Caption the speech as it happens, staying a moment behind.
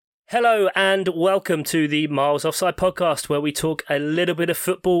Hello and welcome to the Miles Offside podcast, where we talk a little bit of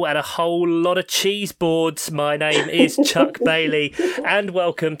football and a whole lot of cheese boards. My name is Chuck Bailey, and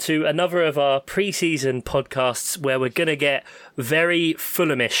welcome to another of our pre-season podcasts where we're going to get very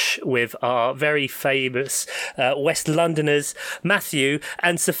Fulhamish with our very famous West Londoners, Matthew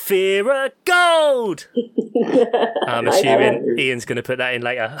and Saphira Gold. I'm assuming Ian's going to put that in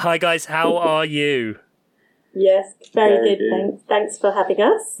later. Hi guys, how are you? Yes, very good. Thanks for having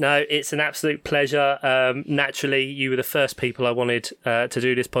us. No, it's an absolute pleasure. Naturally, you were the first people I wanted to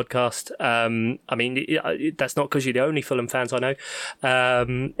do this podcast. I mean, that's not because you're the only Fulham fans I know,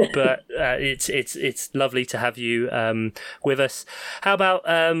 but it's lovely to have you with us. How about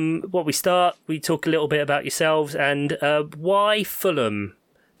we start? We talk a little bit about yourselves and why Fulham.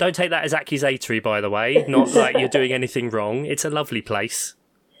 Don't take that as accusatory, by the way. Not like you're doing anything wrong. It's a lovely place.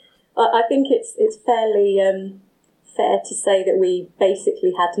 I think it's fairly fair to say that we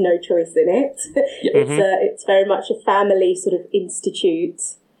basically had no choice in it. It's very much a family sort of institute.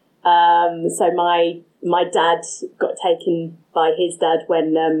 So my dad got taken by his dad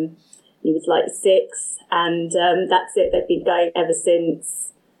when he was like 6, and that's it. They've been going ever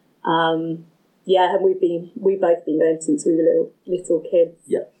since. And we've both been going since we were little kids.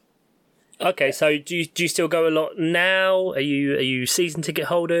 Yeah. Okay, so do you still go a lot now? Are you season ticket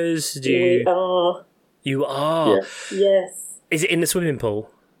holders? We are. You are? Yes. Is it in the swimming pool?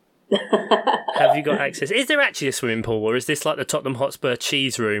 Have you got access? Is there actually a swimming pool, or is this like the Tottenham Hotspur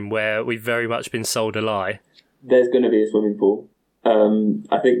cheese room where we've very much been sold a lie? There's going to be a swimming pool.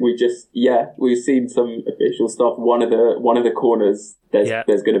 I think we've seen some official stuff. One of the corners, there's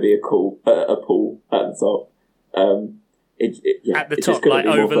going to be a pool at the top. At the top, like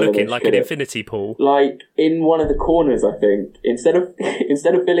overlooking, like an infinity pool. Like in one of the corners, I think. Instead of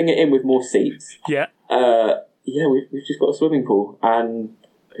filling it in with more seats. Yeah. We've just got a swimming pool and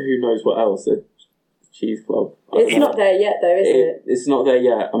who knows what else, a cheese club. It's not there yet, though, is it? It's not there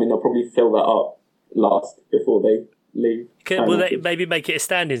yet. I mean, they'll probably fill that up last before they leave. Will they maybe make it a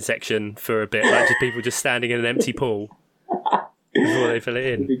standing section for a bit, like just people just standing in an empty pool? Before they fill it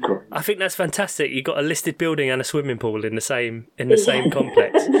in. I think that's fantastic. You've got a listed building and a swimming pool in the same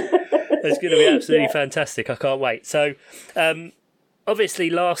complex. It's going to be absolutely fantastic. I can't wait. So, obviously,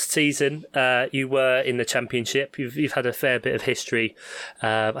 last season you were in the Championship. You've had a fair bit of history.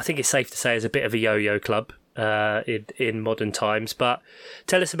 I think it's safe to say it's a bit of a yo-yo club in modern times. But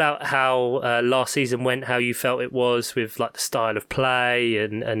tell us about how last season went. How you felt it was with like the style of play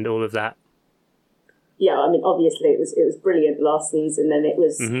and all of that. Yeah, I mean, obviously it was brilliant last season, and it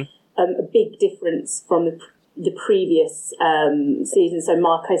was a big difference from the previous season. So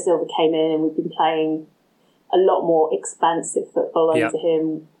Marco Silva came in, and we've been playing a lot more expansive football under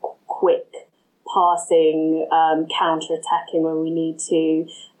him, quick passing, counter-attacking when we need to,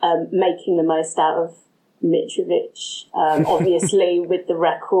 making the most out of Mitrovic, obviously with the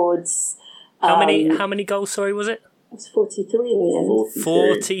records. How many goals, sorry, was it? It was 43 in the end.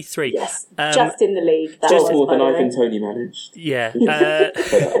 43. Yes, just in the league. Just more than Ivan Toney managed. Yeah.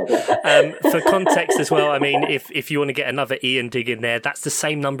 For context as well, I mean, if you want to get another Ian dig in there, that's the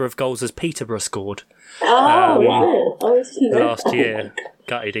same number of goals as Peterborough scored. Oh, wow. Last year.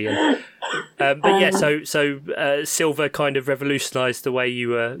 Gutted, Ian. So Silva kind of revolutionised the way you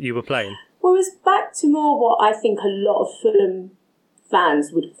were playing. Well, it was back to more what I think a lot of Fulham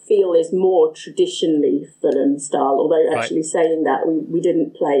fans would feel is more traditionally Fulham style, although actually saying that we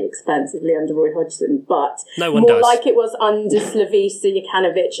didn't play expansively under Roy Hodgson, but no one more does. Like it was under Slavisa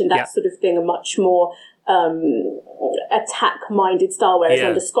Jokanovic and that sort of thing, a much more attack-minded style, whereas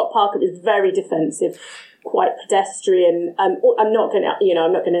under Scott Parker it was very defensive, quite pedestrian. I'm not going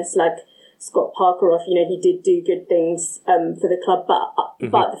to slag Scott Parker off. He did do good things for the club,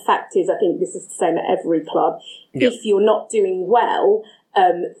 but the fact is, I think this is the same at every club. Yep. If you're not doing well,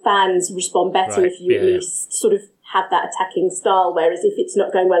 fans respond better if you at least sort of have that attacking style. Whereas if it's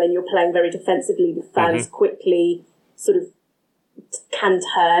not going well and you're playing very defensively, the fans quickly sort of can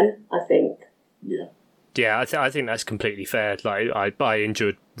turn, I think. Yeah. Yeah, I think that's completely fair. Like I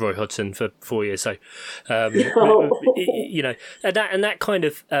enjoyed Roy Hodgson for 4 years, so and that kind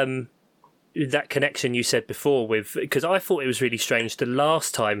of that connection you said before with, because I thought it was really strange the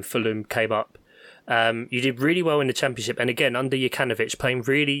last time Fulham came up. You did really well in the Championship, and again under Jokanovic, playing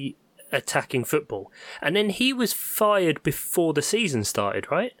really attacking football, and then he was fired before the season started,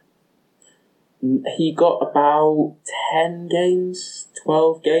 right? He got about 10 games,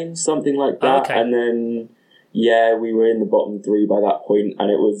 12 games, something like that. Okay. And then, we were in the bottom 3 by that point, and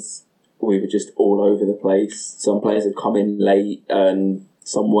we were just all over the place. Some players had come in late, and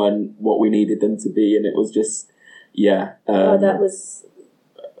some weren't what we needed them to be, and it was just, that was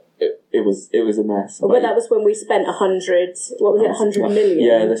it was a mess. Well, that was when we spent 100. What was it? 100 million.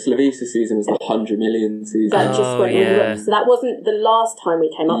 Yeah, the Slavisa season was the 100 million season. That just went wrong. So that wasn't the last time we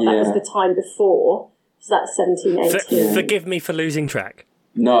came up. That was the time before. So that's 17, 18. Forgive me for losing track.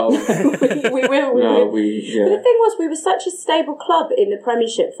 No. we will. But the thing was, we were such a stable club in the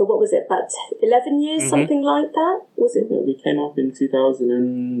Premiership for, what was it, about 11 years, something like that? Was it? We came up in 2000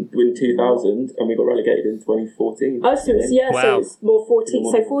 and we got relegated in 2014. Oh, so it was, so it's more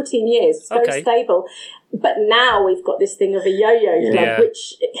 14. So 14 years, very stable. But now we've got this thing of a yo-yo club,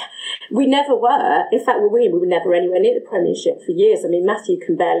 which we never were. In fact, we were never anywhere near the Premiership for years. I mean, Matthew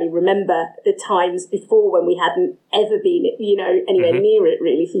can barely remember the times before when we hadn't ever been, anywhere near it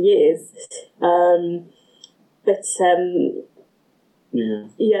really for years. It's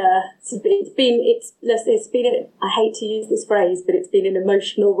been. I hate to use this phrase, but it's been an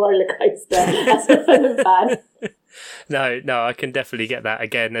emotional roller coaster as a Fulham fan. No, I can definitely get that.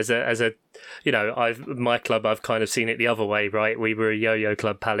 Again, as a my club, I've kind of seen it the other way, right? We were a yo-yo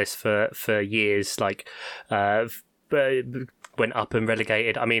club, Palace, for years, went up and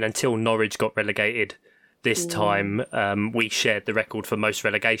relegated. I mean, until Norwich got relegated this time, we shared the record for most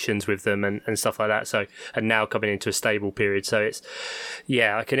relegations with them and stuff like that. So, and now coming into a stable period. So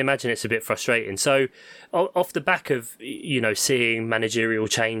I can imagine it's a bit frustrating. So off the back of, seeing managerial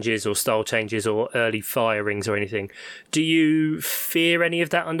changes or style changes or early firings or anything, do you fear any of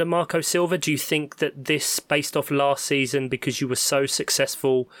that under Marco Silva? Do you think that this, based off last season, because you were so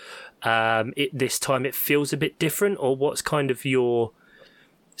successful, this time it feels a bit different? Or what's kind of your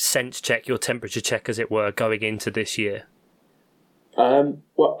sense check, your temperature check, as it were, going into this year?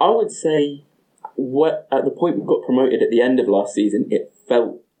 Well, I would say at the point we got promoted at the end of last season, it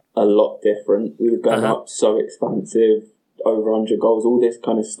felt a lot different. We were going up so expansive, over 100 goals, all this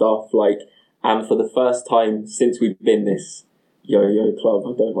kind of stuff. And for the first time since we've been this yo-yo club,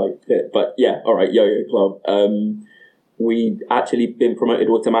 I don't like it, but yo-yo club. We'd actually been promoted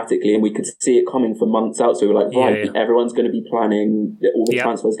automatically and we could see it coming for months out. So we were like, everyone's going to be planning, all the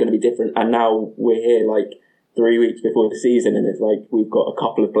transfers going to be different. And now we're here 3 weeks before the season and it's we've got a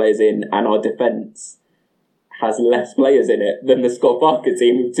couple of players in and our defence has less players in it than the Scott Parker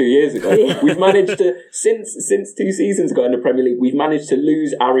team of 2 years ago. We've managed to, since 2 seasons ago in the Premier League, we've managed to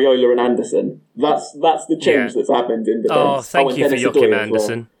lose Areola and Anderson. That's the change that's happened in defence. Oh, thank you for Joachim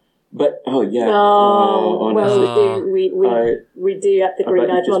Anderson. But we do have the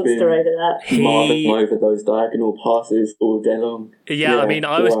green-eyed monster over that. Marvin over those diagonal passes all day long. I mean,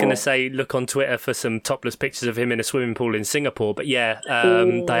 I was going to say look on Twitter for some topless pictures of him in a swimming pool in Singapore, but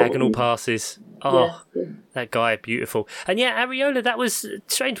diagonal passes. That guy, beautiful. And Areola, that was a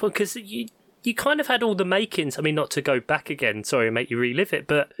strange one because you kind of had all the makings. I mean, not to go back again, sorry, make you relive it,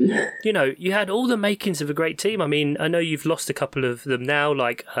 but, you had all the makings of a great team. I mean, I know you've lost a couple of them now,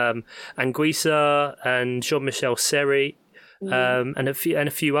 like Anguissa and Jean-Michel Seri, and a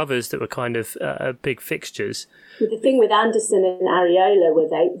few others that were kind of big fixtures. The thing with Anderson and Areola were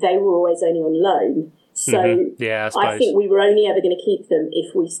they were always only on loan. So I think we were only ever going to keep them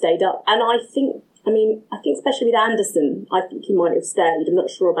if we stayed up. And I think especially with Anderson, I think he might have stayed. I'm not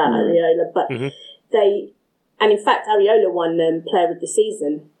sure about Areola, but and in fact, Areola won Player of the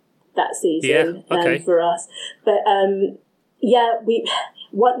Season that season for us. But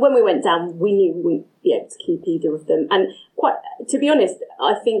when we went down, we knew we wouldn't be able to keep either of them. And to be honest,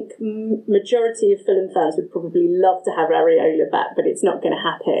 I think majority of Fulham fans would probably love to have Areola back, but it's not going to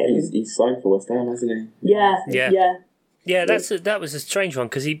happen. He's signed for West Ham, hasn't he? Yeah, that was a strange one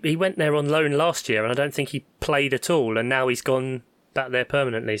because he went there on loan last year and I don't think he played at all, and now he's gone back there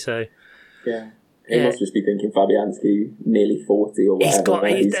permanently. So he must just be thinking Fabianski, nearly 40 or whatever.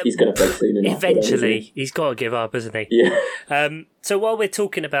 He's going to play soon enough. Eventually, he's got to give up, isn't he? Yeah. So while we're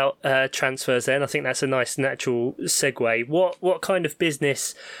talking about transfers, then I think that's a nice natural segue. What kind of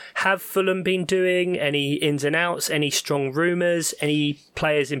business have Fulham been doing? Any ins and outs? Any strong rumours? Any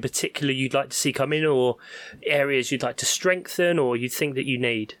players in particular you'd like to see come in, or areas you'd like to strengthen, or you think that you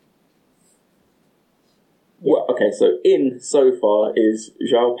need? Well, okay, so far is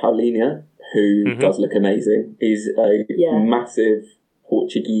João Paulinho, who does look amazing. He's a massive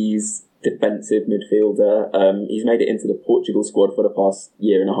Portuguese defensive midfielder. He's made it into the Portugal squad for the past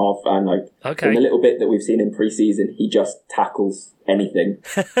year and a half, and from the little bit that we've seen in pre-season, he just tackles anything.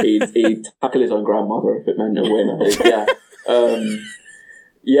 He'd tackle his own grandmother if it meant a win, I think.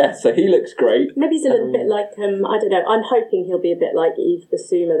 So he looks great. Maybe he's a little bit like, I don't know, I'm hoping he'll be a bit like Yves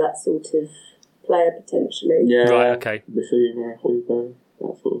Bissouma, that sort of player potentially. Yeah, right, okay. Bissouma, Højbjerg,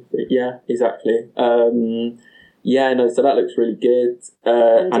 that sort of thing. Yeah, exactly. So that looks really good.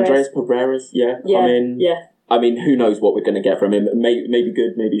 Andreas Pereira's come in. Yeah. I mean, who knows what we're going to get from him? Maybe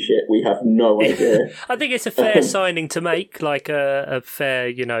good, maybe shit. We have no idea. I think it's a fair signing to make, like a fair,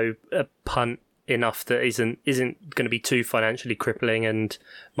 a punt enough that isn't going to be too financially crippling and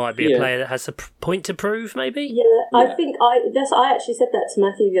might be a player that has a point to prove, maybe. Yeah, I think I actually said that to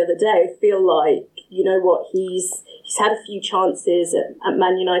Matthew the other day. I feel like, you know what, he's had a few chances at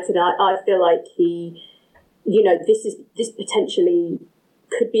Man United. I feel like he, this potentially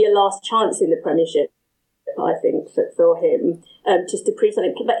could be a last chance in the Premiership. I think for him, just to prove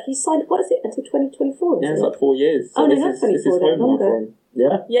something. But he signed, what is it, until 2024? Yeah, it's like 4 years. So that's 24 that longer.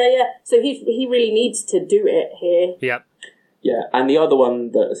 Yeah. So he really needs to do it here. Yep. Yeah, and the other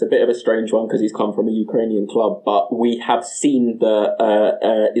one that's a bit of a strange one because he's come from a Ukrainian club, but we have seen the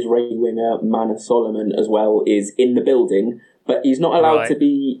Israeli winger Mana Solomon as well is in the building, but he's not allowed to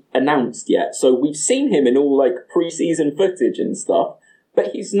be announced yet. So we've seen him in all like pre-season footage and stuff.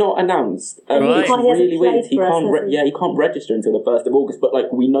 But he's not announced. It's really weird. He can't register until the 1st of August. But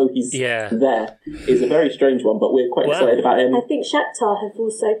like we know he's there. It's a very strange one, but we're quite excited about him. I think Shakhtar have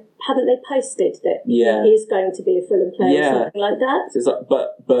also haven't they posted that he is going to be a Fulham player or something like that. So it's like,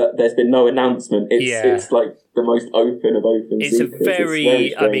 but there's been no announcement. It's like the most open of open. It's secrets. a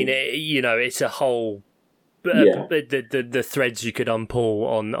very I mean, it's a whole. The threads you could unpull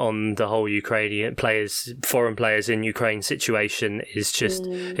on the whole Ukrainian players, foreign players in Ukraine situation is just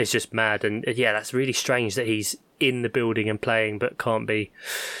it's just mad, and that's really strange that he's in the building and playing but can't be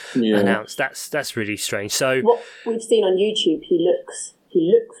announced. That's really strange. So what we've seen on YouTube, he looks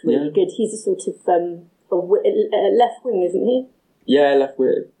really good. He's a sort of a left wing, isn't he? Yeah, left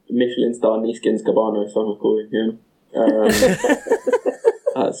wing, Michelin star Niskins Cabano, so I'm calling him.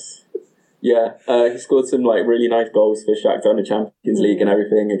 He scored some like really nice goals for Shakhtar in the Champions League and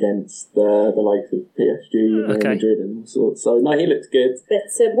everything against the likes of PSG, Real Madrid and all sorts. So no, he looks good. But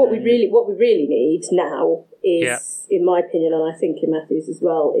what we really need now is, in my opinion, and I think in Matthew's as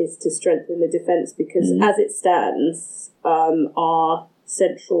well, is to strengthen the defence because as it stands, our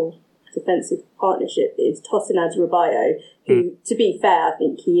central defensive partnership is Tosin Adarabioyo, who, to be fair, I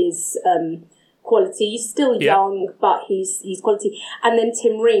think he is quality. He's still young, but he's quality. And then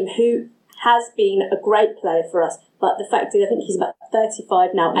Tim Ream, who has been a great player for us, but the fact is I think he's about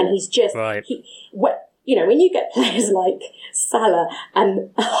 35 now, and he's just when you get players like Salah and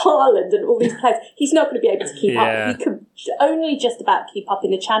Haaland and all these players, he's not going to be able to keep up. He could only just about keep up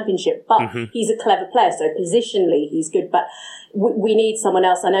in the Championship, but he's a clever player, so positionally he's good, but we need someone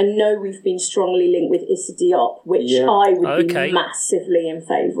else. And I know we've been strongly linked with Issa Diop, which I would be massively in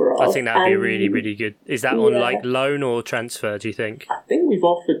favour of. I think that would be really, really good. Is that on like loan or transfer, do you think?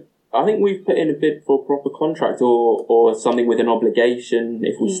 I think we've put in a bid for a proper contract or something with an obligation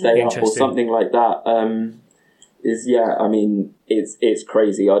if we stay up or something like that. It's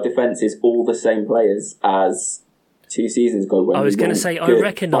crazy. Our defence is all the same players as 2 seasons ago. When I was going to say, I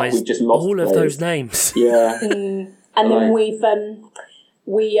recognise all of those names. Yeah. And then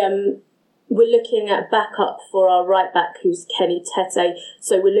we're looking at backup for our right back, who's Kenny Tete.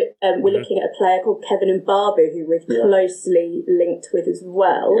 So we're looking at a player called Kevin Mbabu, who we're closely linked with as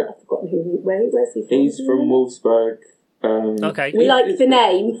well. Yeah. I've forgotten where's he from? He's from Wolfsburg. We like the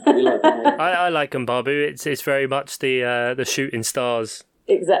name. I like Mbabu. It's very much the shooting stars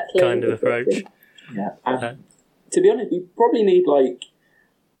kind of approach. Yeah. To be honest, we probably need like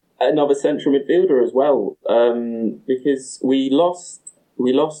another central midfielder as well, because we lost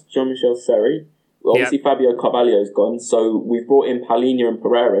Jean-Michel Seri. Obviously, Fabio Carvalho's gone, so we've brought in Palhinha and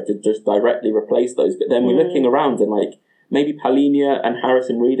Pereira to just directly replace those. But then we're looking around and like maybe Palhinha and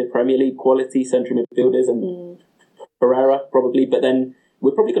Harrison Reed are Premier League quality central midfielders, and Pereira probably. But then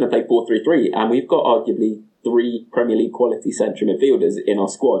we're probably going to play 4-3-3, and we've got arguably 3 Premier League quality central midfielders in our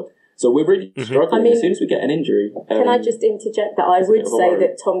squad. So we're really struggling as soon as we get an injury. Can I just interject that I would say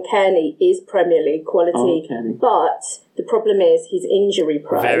that Tom Kearney is Premier League quality, but the problem is he's injury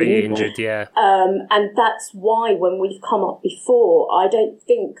prone. Very injured, yeah. And that's why when we've come up before, I don't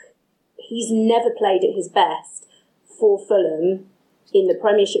think he's never played at his best for Fulham in the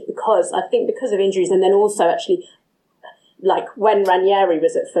Premiership because of injuries, and then also actually like when Ranieri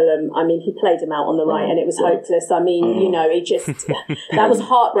was at Fulham, I mean, he played him out on the right and it was hopeless. I mean, it just, that was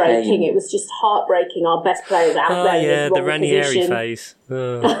heartbreaking. It was just heartbreaking. Our best players out there. Yeah, the Ranieri phase.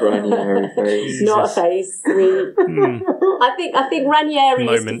 Ranieri phase. Not a phase. I think Ranieri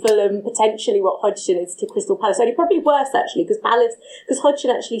is to Fulham potentially what Hodgson is to Crystal Palace. Only probably worse actually because Hodgson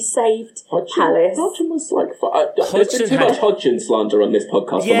actually saved Palace. Hodgson was like, there's been too much Hodgson slander on this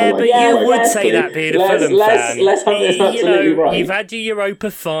podcast. Yeah, but you would say that being a Fulham fan. Let's have this absolutely right. You've had your Europa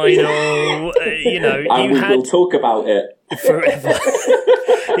final. and we will talk about it forever.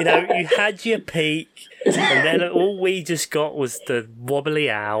 You had your peak, and then all we just got was the wobbly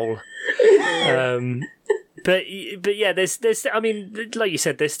owl. But yeah, there's I mean, like you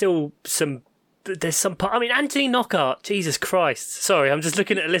said, there's some. I mean, Anthony Knockaert, Jesus Christ. Sorry, I'm just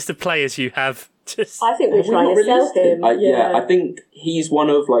looking at a list of players you have. I think we're trying to sell him. I think he's one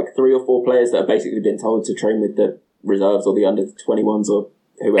of like 3 or 4 players that have basically been told to train with the reserves or the under 21s or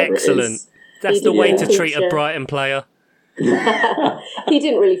whoever Excellent. it is. That's the way to treat a Brighton player. He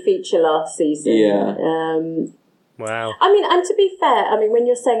didn't really feature last season. Yeah. Wow. I mean, and to be fair, I mean, when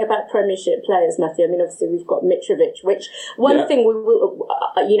you're saying about Premiership players, Matthew, I mean, obviously we've got Mitrovic, which thing we will,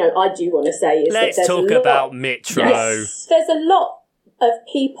 I do want to say is let's talk about Mitro. Yes, there's a lot of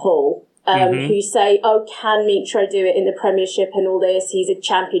people who say, oh, can Mitro do it in the Premiership and all this? He's a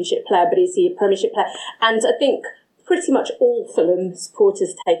Championship player, but is he a Premiership player? And I think pretty much all Fulham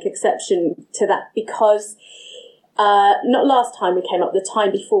supporters take exception to that because not last time we came up, the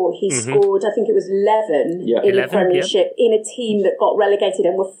time before he scored, I think it was 11 in the Premiership in a team that got relegated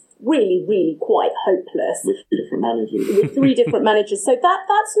and were really, really quite hopeless. With 3 different managers. With 3 different managers. So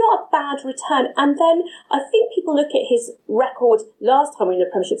that's not a bad return. And then I think people look at his record last time we were in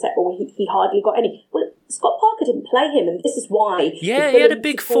the Premiership and say, oh, he hardly got any. Well, Scott Parker didn't play him, and this is why. Yeah, he had a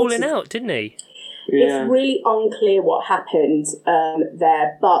big falling out, didn't he? Yeah. It's really unclear what happened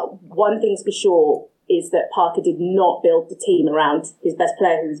there, but one thing's for sure is that Parker did not build the team around his best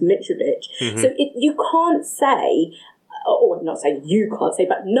player, who was Mitrovic. So you can't say, or not say you can't say,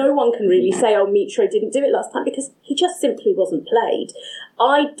 but no one can really say, oh, Mitro didn't do it last time because he just simply wasn't played.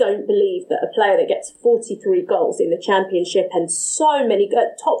 I don't believe that a player that gets 43 goals in the Championship and so many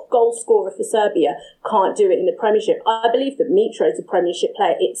top goal scorer for Serbia can't do it in the Premiership. I believe that Mitro is a Premiership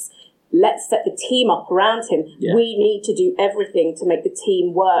player. It's let's set the team up around him. Yeah. We need to do everything to make the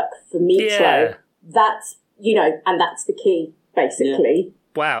team work for Mitro. Yeah. That's, and that's the key, basically. Yeah.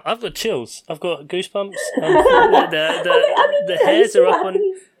 Wow, I've got chills. I've got goosebumps. The hairs are up on...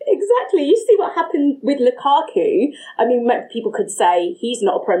 Exactly. You see what happened with Lukaku. I mean, people could say he's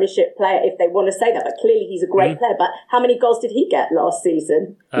not a Premiership player if they want to say that, but clearly he's a great player. But how many goals did he get last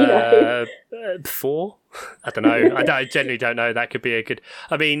season? 4? I don't know. I genuinely don't know. That could be a good...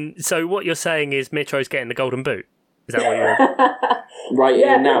 I mean, so what you're saying is Mitro's getting the golden boot? Is that what you're... Right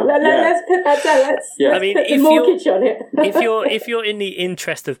now. Let's put that down. Let's put the mortgage on it. if you're in the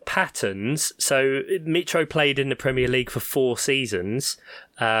interest of patterns, so Mitro played in the Premier League for 4 seasons,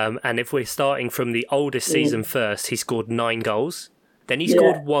 and if we're starting from the oldest season first, he scored 9 goals. Then he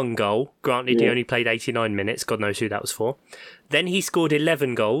scored 1 goal. Granted, he only played 89 minutes. God knows who that was for. Then he scored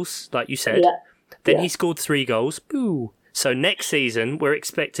 11 goals, like you said. Yeah. Then he scored 3 goals. Boo. So next season, we're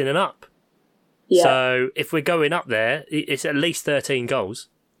expecting an up. Yeah. So if we're going up there, it's at least 13 goals.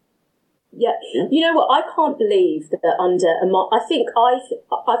 Yeah. You know what? I can't believe that under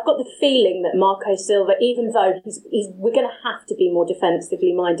I've got the feeling that Marco Silva, even though we're going to have to be more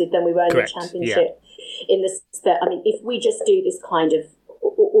defensively minded than we were in the Championship. Yeah. In the sense that, I mean, if we just do this kind of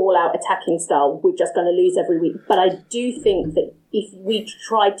all-out attacking style, we're just going to lose every week. But I do think that if we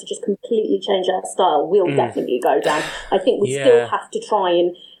tried to just completely change our style, we'll definitely go down. I think we still have to try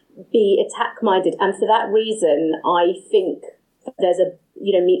and be attack-minded, and for that reason, I think there's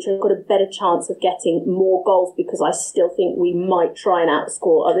Mitro got a better chance of getting more goals because I still think we might try and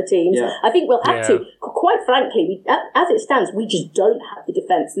outscore other teams. Yeah. I think we'll have to. Quite frankly, as it stands, we just don't have the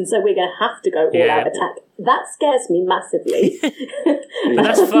defence, and so we're going to have to go all-out attack. That scares me massively. But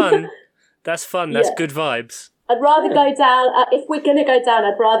that's fun. That's fun. That's good vibes. I'd rather go down, if we're going to go down,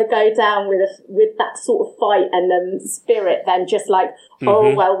 I'd rather go down with that sort of fight and spirit than just like,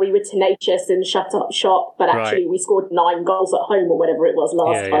 well, we were tenacious and shut up shop, but actually we scored 9 goals at home or whatever it was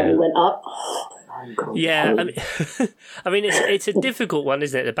last time we went up. Yeah, I mean, it's a difficult one,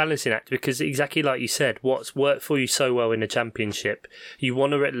 isn't it? The balancing act, because exactly like you said, what's worked for you so well in the Championship, you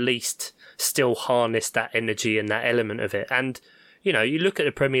want to at least still harness that energy and that element of it. And you look at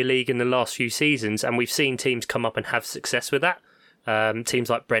the Premier League in the last few seasons, and we've seen teams come up and have success with that. Teams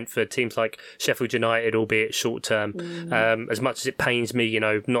like Brentford, teams like Sheffield United, albeit short term. As much as it pains me,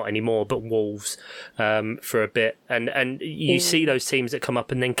 not anymore, but Wolves for a bit. And you see those teams that come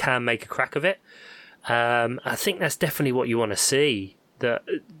up and then can make a crack of it. I think that's definitely what you want to see, that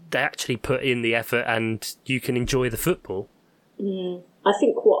they actually put in the effort and you can enjoy the football. I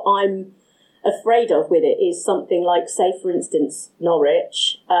think what I'm afraid of with it is something like, say, for instance,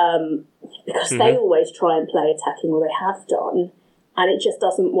 Norwich, because they always try and play attacking, or they have done, and it just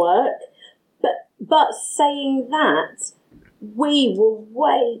doesn't work. But saying that, we were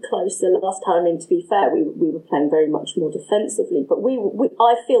way closer last time. And to be fair, we were playing very much more defensively. But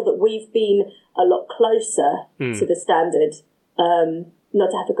I feel that we've been a lot closer to the standard. Not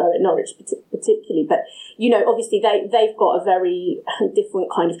to have a go at Norwich particularly, but obviously they've got a very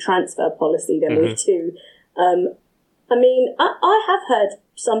different kind of transfer policy than we do. I mean, I have heard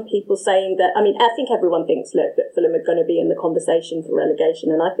some people saying that. I mean, I think everyone thinks, look, that Fulham are going to be in the conversation for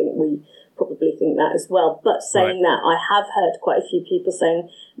relegation, and I think we probably think that as well. But saying that, I have heard quite a few people saying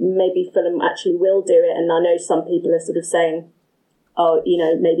maybe Fulham actually will do it, and I know some people are sort of saying, oh,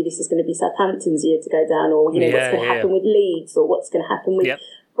 maybe this is going to be Southampton's year to go down, or what's going to happen with Leeds, or what's going to happen with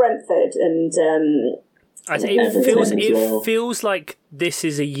Brentford, and I think it feels like this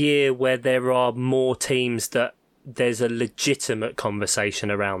is a year where there are more teams that there's a legitimate conversation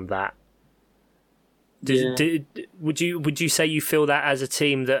around that. Would you say you feel that as a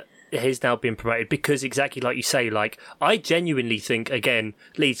team that has now been promoted? Because exactly like you say, like, I genuinely think, again,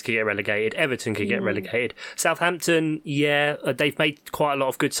 Leeds could get relegated, Everton could get relegated, Southampton, they've made quite a lot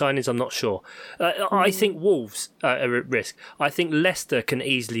of good signings, I'm not sure. I think Wolves are at risk. I think Leicester can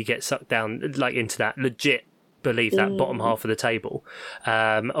easily get sucked down like into that legit believe that bottom half of the table.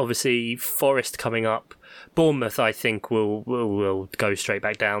 Obviously Forest coming up, Bournemouth I think will go straight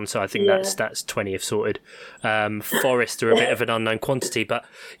back down, so I think that's 20th sorted. Forest are a bit of an unknown quantity, but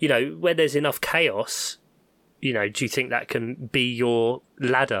where there's enough chaos, do you think that can be your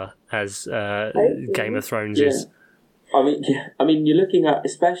ladder as Game of Thrones is? I mean you're looking at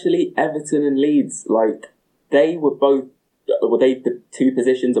especially Everton and Leeds, like they were both the two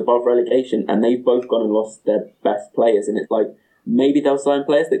positions above relegation, and they've both gone and lost their best players, and it's like maybe they'll sign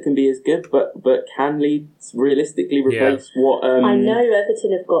players that can be as good, but can Leeds realistically replace what I know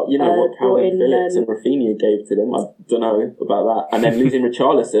Everton have got what Calvin Phillips and Rafinha gave to them? I don't know about that. And then losing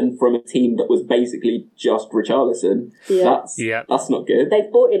Richarlison from a team that was basically just Richarlison, that's not good.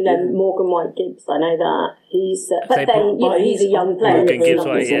 They've bought in Morgan White-Gibbs, I know that. He's he's a young player. Morgan Gibbs,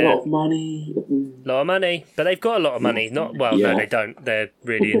 a lot of money. Lot of money, but they've got a lot of money. No, they don't. They're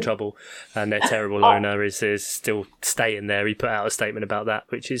really in trouble, and their terrible owner is still staying there. He put out a statement about that,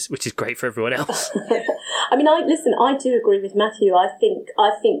 which is great for everyone else. I mean, I do agree with Matthew. I think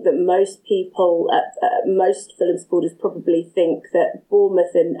that most people, most Fulham supporters, probably think that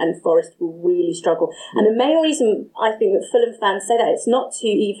Bournemouth and Forest will really struggle. And the main reason I think that Fulham fans say that, it's not to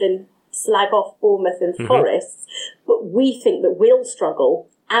even slag off Bournemouth and Forest, but we think that we'll struggle.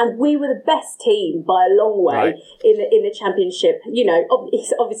 And we were the best team by a long way in the Championship.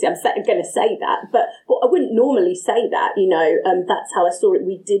 Obviously I'm going to say that, but I wouldn't normally say that. That's how I saw it.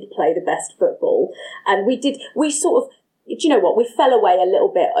 We did play the best football, and we sort of. Do you know what? We fell away a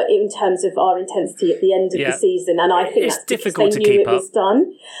little bit in terms of our intensity at the end of the season, and I think it's difficult to keep it was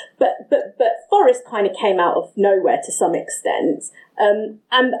done. But Forest kind of came out of nowhere to some extent, and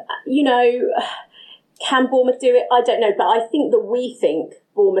can Bournemouth do it? I don't know, but I think that we think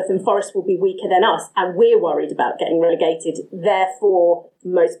Bournemouth and Forest will be weaker than us, and we're worried about getting relegated. Therefore,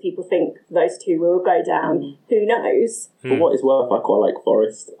 most people think those two will go down. Who knows? For what it's worth, I quite like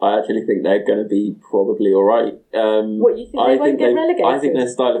Forest. I actually think they're going to be probably all right. What, you think they won't get relegated? I think their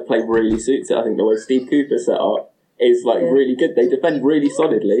style of play really suits it. I think the way Steve Cooper set up is really good. They defend really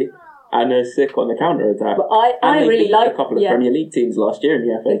solidly and are sick on the counter-attack. But I really like a couple of Premier League teams last year in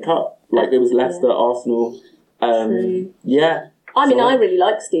the FA Cup. Like there was Leicester, Arsenal. I really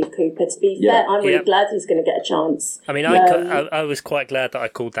like Steve Cooper, to be fair. I'm really glad he's going to get a chance. I mean, I was quite glad that I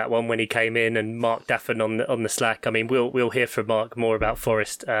called that one when he came in, and Mark Daffin on the Slack. I mean, we'll hear from Mark more about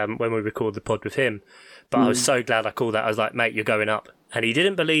Forest when we record the pod with him. But I was so glad I called that. I was like, mate, you're going up. And he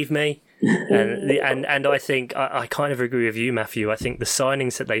didn't believe me. and I think I kind of agree with you, Matthew. I think the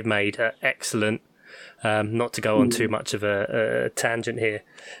signings that they've made are excellent. Not to go on too much of a tangent here,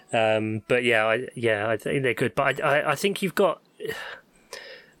 but I think they're good. But I think you've got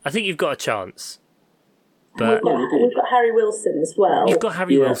a chance. But we've got Harry Wilson as well. You've got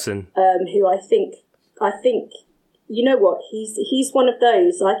Harry Wilson, who I think you know what, he's one of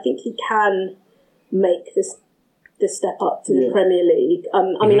those. I think he can make the step up to the Premier League.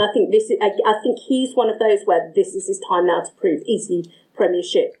 I mean, I think he's one of those where this is his time now to prove is he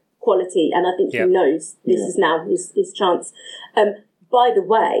Premiership quality, and I think he knows this is now his chance. By the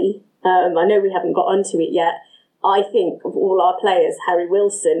way, I know we haven't got onto it yet. I think of all our players, Harry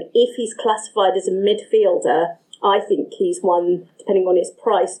Wilson, if he's classified as a midfielder, I think he's one, depending on his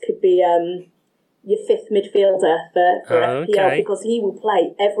price, could be your fifth midfielder for FPL, because he will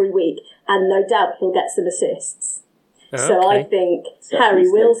play every week, and no doubt he'll get some assists. So I think Harry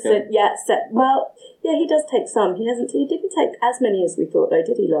Wilson, he does take some. He didn't take as many as we thought, though,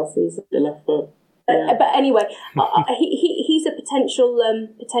 did he, last season? The left foot. But anyway, he's a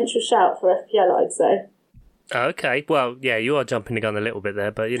potential shout for FPL, I'd say. Okay, well, yeah, you are jumping the gun a little bit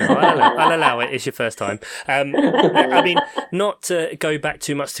there, but I'll allow it. It's your first time. I mean, not to go back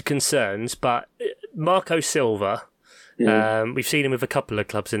too much to concerns, but Marco Silva, we've seen him with a couple of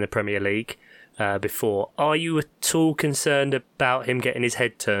clubs in the Premier League before. Are you at all concerned about him getting his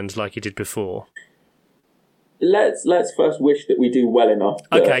head turned like he did before? Let's first wish that we do well enough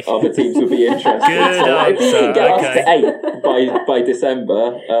that Okay. other teams will be interested. Good So if we can get answer. us to 8 by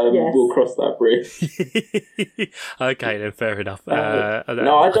December, Yes. we'll cross that bridge. Okay, then fair enough. No,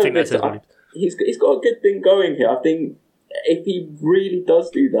 I don't think that's so. He's got a good thing going here. I think if he really does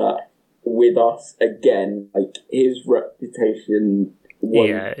do that with us again, like his reputation,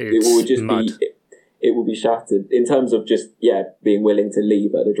 it will be shattered in terms of just being willing to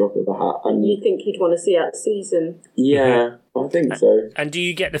leave at the drop of a hat. And you think he'd want to see out the season? Yeah, I think so. And do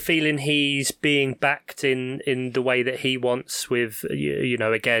you get the feeling he's being backed in the way that he wants with,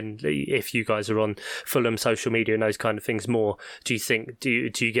 again, if you guys are on Fulham social media and those kind of things more, do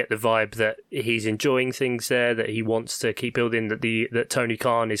you get the vibe that he's enjoying things there, that he wants to keep building, that Tony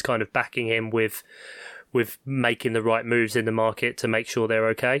Khan is kind of backing him with making the right moves in the market to make sure they're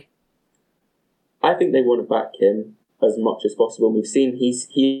okay? I think they want to back him as much as possible. We've seen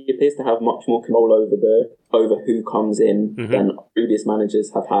he appears to have much more control over who comes in than previous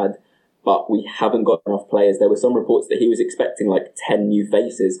managers have had, but we haven't got enough players. There were some reports that he was expecting like 10 new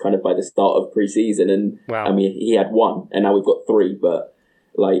faces kind of by the start of pre-season, and wow. I mean he had 1 and now we've got 3, but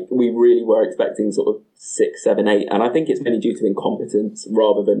like we really were expecting sort of 6, 7, 8, and I think it's mainly due to incompetence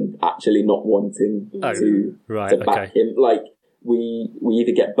rather than actually not wanting to back him. Like we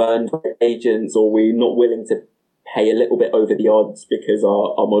either get burned by agents or we're not willing to pay a little bit over the odds because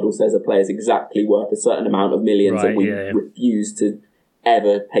our model says a player's exactly worth a certain amount of millions, and we refuse to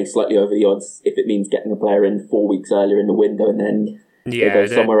ever pay slightly over the odds if it means getting a player in 4 weeks earlier in the window and then they go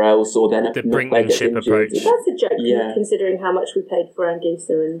somewhere else, or then the brinkmanship approach. That's a joke, considering how much we paid for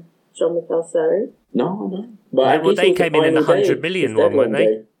Anguissa and Jean-Michel Seri. No, I know. But well, they came in the 100 million one, weren't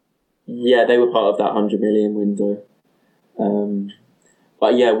they? Yeah, they were part of that 100 million window.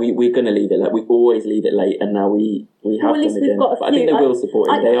 But yeah, we're going to leave it late. We always leave it late, and now we have them again. But I think they will support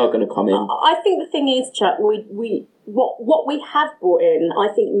him. They are going to come in. I think the thing is, Chuck, what we have brought in, I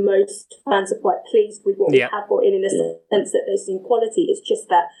think most fans are quite pleased with what we have brought in the sense that they've seen quality. It's just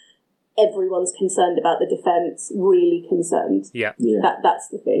that everyone's concerned about the defence, really concerned. Yeah. That's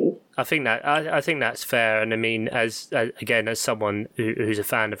the thing. I think that's fair, and I mean, as someone who's a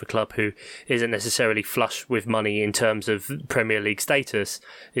fan of a club who isn't necessarily flush with money in terms of Premier League status,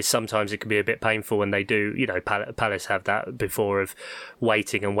 sometimes it can be a bit painful when they do. Palace have that before of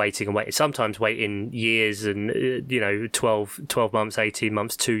waiting, sometimes waiting years and 12 months, 18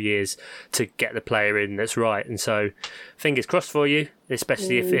 months, 2 years to get the player in that's right. And so, fingers crossed for you,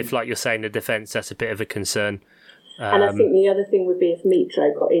 especially if like you're saying, the defence, that's a bit of a concern. And I think the other thing would be if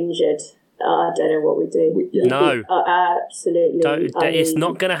Mitro got injured. I don't know what we do. No. Absolutely. It's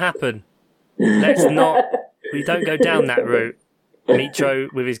not going to happen. Let's not. We don't go down that route.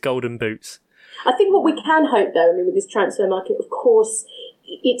 Mitro with his golden boots. I think what we can hope, though, with this transfer market, of course,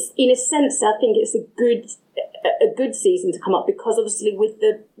 it's in a sense, I think it's a good season to come up because obviously with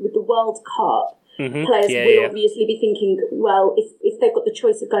the World Cup, players will obviously be thinking, well, if they've got the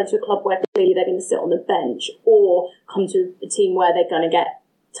choice of going to a club where clearly they're going to sit on the bench or come to a team where they're going to get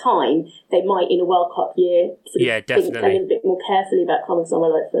time, they might in a World Cup year think a little bit more carefully about coming somewhere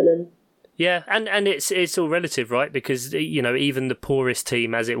like Fulham. Yeah, and it's all relative, right? Because even the poorest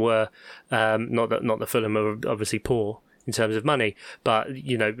team, as it were, not that Fulham are obviously poor in terms of money, but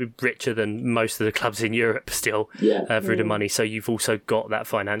richer than most of the clubs in Europe still through the money. So you've also got that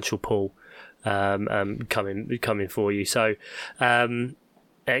financial pool coming for you. So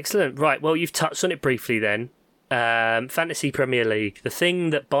excellent. Right, well, you've touched on it briefly then. Fantasy Premier League, the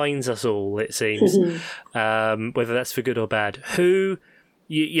thing that binds us all, it seems, whether that's for good or bad. Who,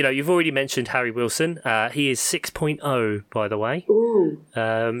 you've already mentioned Harry Wilson. He is 6.0, by the way. Ooh.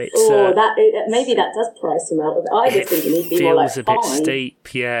 Maybe that does price him out. I was thinking he'd be more like 5. Feels a bit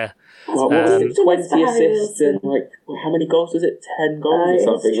steep, yeah. What was it, 20 assists and how many goals was it? 10 goals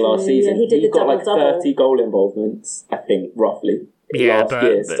or something last season. He did got like 30 goal involvements, I think, roughly. Yeah, last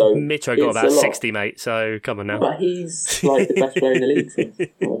year. So Mitro got about 60, mate, so come on now. But he's like the best player in the league. So,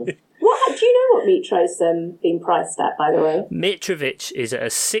 do you know what Mitro's been priced at, by the way? Mitrovic is at a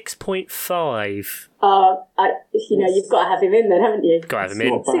 6.5. You've got to have him in then, haven't you? Got to have him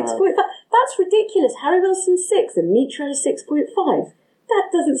in. 6.5. That's ridiculous. Harry Wilson's 6 and Mitro 6.5. that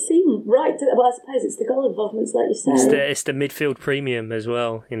doesn't seem right. Well, I suppose it's the goal involvements, like you said. It's the midfield premium as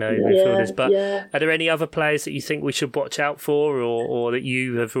well, midfielders. But are there any other players that you think we should watch out for, or that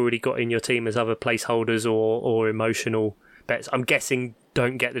you have already got in your team as other placeholders or emotional bets? I'm guessing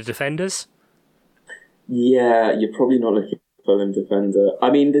don't get the defenders. Yeah, you're probably not looking for Fulham defender.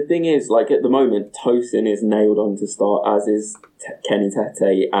 I mean, the thing is, like at the moment, Tosin is nailed on to start, as is Kenny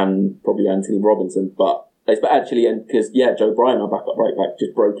Tete and probably Anthony Robinson. But actually, because Joe Bryan, our backup right back,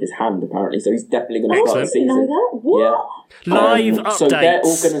 just broke his hand apparently, so he's definitely going to start the season. I didn't know that. What? Yeah, live updates. So they're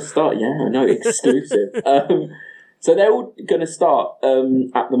all going to start. Yeah, I know, exclusive. So they're all going to start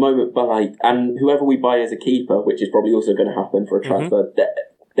at the moment, and whoever we buy as a keeper, which is probably also going to happen for a transfer,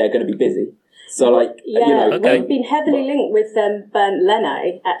 they're going to be busy. So, we've been heavily linked with Bernd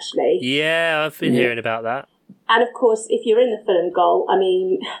Leno, actually. Yeah, I've been hearing about that. And of course, if you're in the Fulham goal, I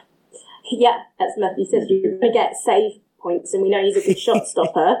mean, as Matthew says, you're going to get save points, and we know he's a good shot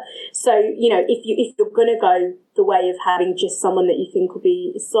stopper. So, if you're going to go the way of having just someone that you think will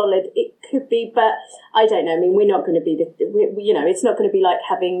be solid, it could be, but I don't know. I mean, we're not going to be it's not going to be like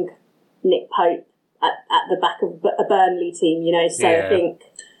having Nick Pope at the back of a Burnley team, So I think.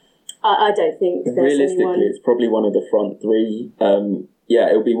 I don't think there's realistically anyone. It's probably one of the front three.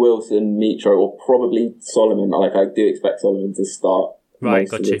 It'll be Wilson, Mitro, or probably Solomon. I do expect Solomon to start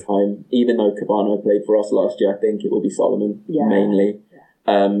most of the time. Even though Cabano played for us last year, I think it will be Solomon mainly.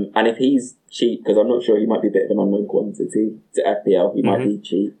 And if he's cheap, because I'm not sure, he might be a bit of an unknown quantity to FPL. He might be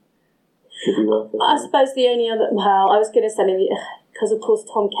cheap. Could be worth it. I suppose the only other. Well, I was going to say maybe. Because of course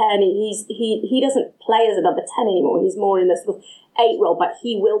Tom Kearney, he doesn't play as a number 10 anymore. He's more in the sort of 8 role, but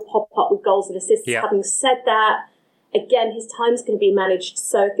he will pop up with goals and assists. Yeah. Having said that, again, his time's going to be managed,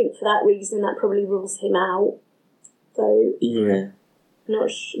 so I think for that reason that probably rules him out. So I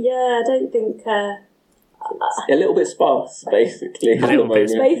don't think. A little bit sparse, basically. A little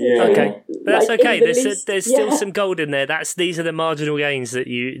bit. Okay, but that's okay. There's still some gold in there. These are the marginal gains that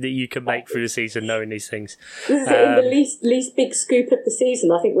you can make through the season, knowing these things. This is in the least big scoop of the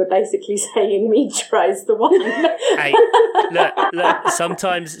season. I think we're basically saying Mitra is the one. Hey, look.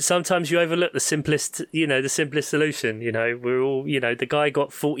 Sometimes you overlook the simplest solution. We're all. The guy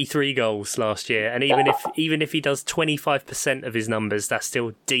got 43 goals last year, and even if he does 25% of his numbers, that's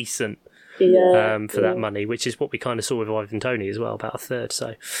still decent. For that money, which is what we kind of saw with Ivan Toney as well, about a third.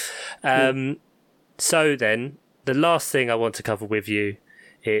 So, so then the last thing I want to cover with you,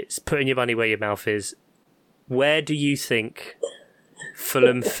 it's putting your money where your mouth is. Where do you think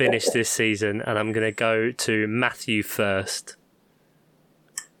Fulham finish this season? And I'm going to go to Matthew first.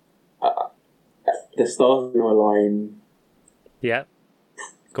 The stars are align. Yeah.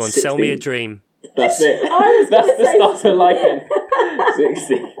 Go on, 16. Sell me a dream. That's it. That's the stars are aligning.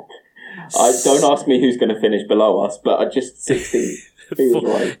 16. Don't ask me who's going to finish below us, but I just 16 feels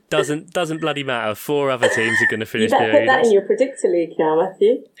right. Doesn't bloody matter. 4 other teams are going to finish. You better put that in your predictor league now,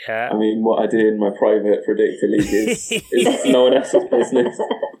 Matthew. Yeah. I mean, what I do in my private predictor league is no one else's business.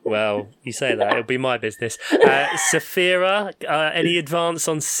 Well, you say that, it'll be my business. Safira, any advance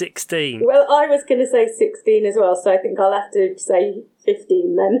on 16? Well, I was going to say 16 as well, so I think I'll have to say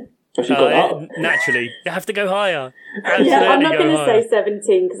 15 then. Naturally, you have to go higher. I'm not going to say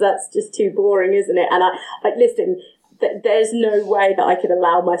 17 because that's just too boring, isn't it? And listen, there's no way that I could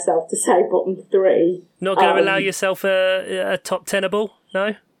allow myself to say bottom 3. Not going to allow yourself a top 10able?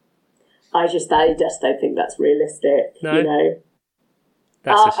 No? I just don't think that's realistic. No?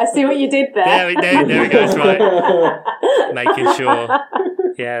 I see what you did there. There we go, that's right. Making sure.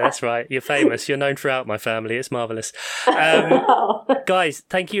 Yeah, that's right. You're famous. You're known throughout my family. It's marvellous. Guys,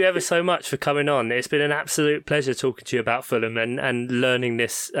 thank you ever so much for coming on. It's been an absolute pleasure talking to you about Fulham and learning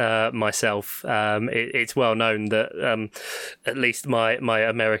this myself. It's well known that at least my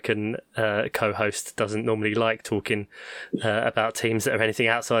American co-host doesn't normally like talking about teams that are anything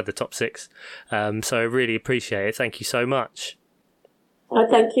outside the top 6. So I really appreciate it. Thank you so much. Oh,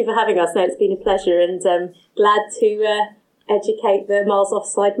 thank you for having us. No, it's been a pleasure, and glad to educate the Miles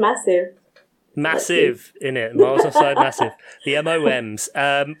Offside Massive. Massive, innit? Miles Offside Massive. The MOMs.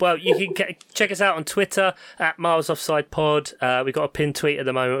 Well, you can check us out on Twitter at Miles Offside Pod. We've got a pinned tweet at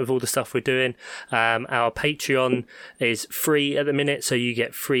the moment with all the stuff we're doing. Our Patreon is free at the minute, so you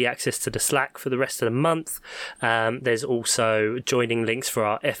get free access to the Slack for the rest of the month. There's also joining links for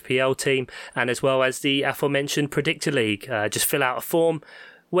our FPL team, and as well as the aforementioned Predictor League. Just fill out a form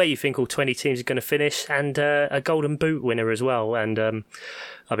where you think all 20 teams are going to finish, and a Golden Boot winner as well. And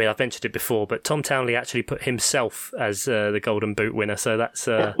I mean, I've mentioned it before, but Tom Townley actually put himself as the Golden Boot winner, so that's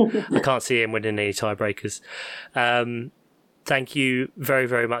I can't see him winning any tiebreakers. thank you very,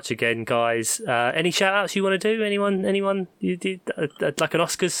 very much again, guys. Any shout outs you want to do? Anyone you did like an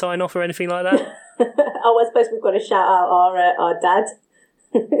Oscars sign off or anything like that? I suppose we've got to shout out our dad.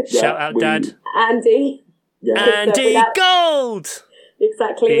 Shout out, Dad. Andy. Yeah. Andy Gold!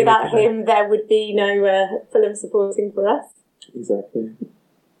 Exactly. Without him, there would be no Fulham supporting for us.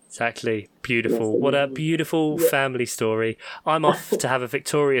 Exactly. Beautiful. What a beautiful family story. I'm off to have a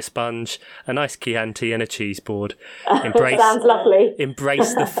Victoria sponge, a nice Chianti and a cheese board. Sounds lovely.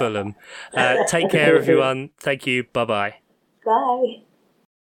 Embrace the Fulham. Take care, everyone. Thank you. Bye-bye. Bye.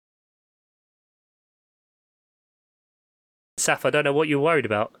 Saf, I don't know what you're worried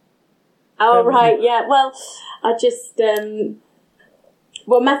about. Oh, right. Yeah. Well, I just...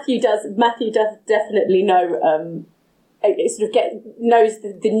 Matthew does definitely know... sort of knows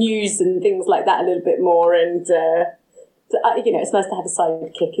the news and things like that a little bit more, and it's nice to have a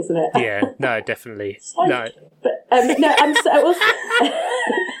sidekick, isn't it? Yeah, no, definitely. No, but no, I'm so.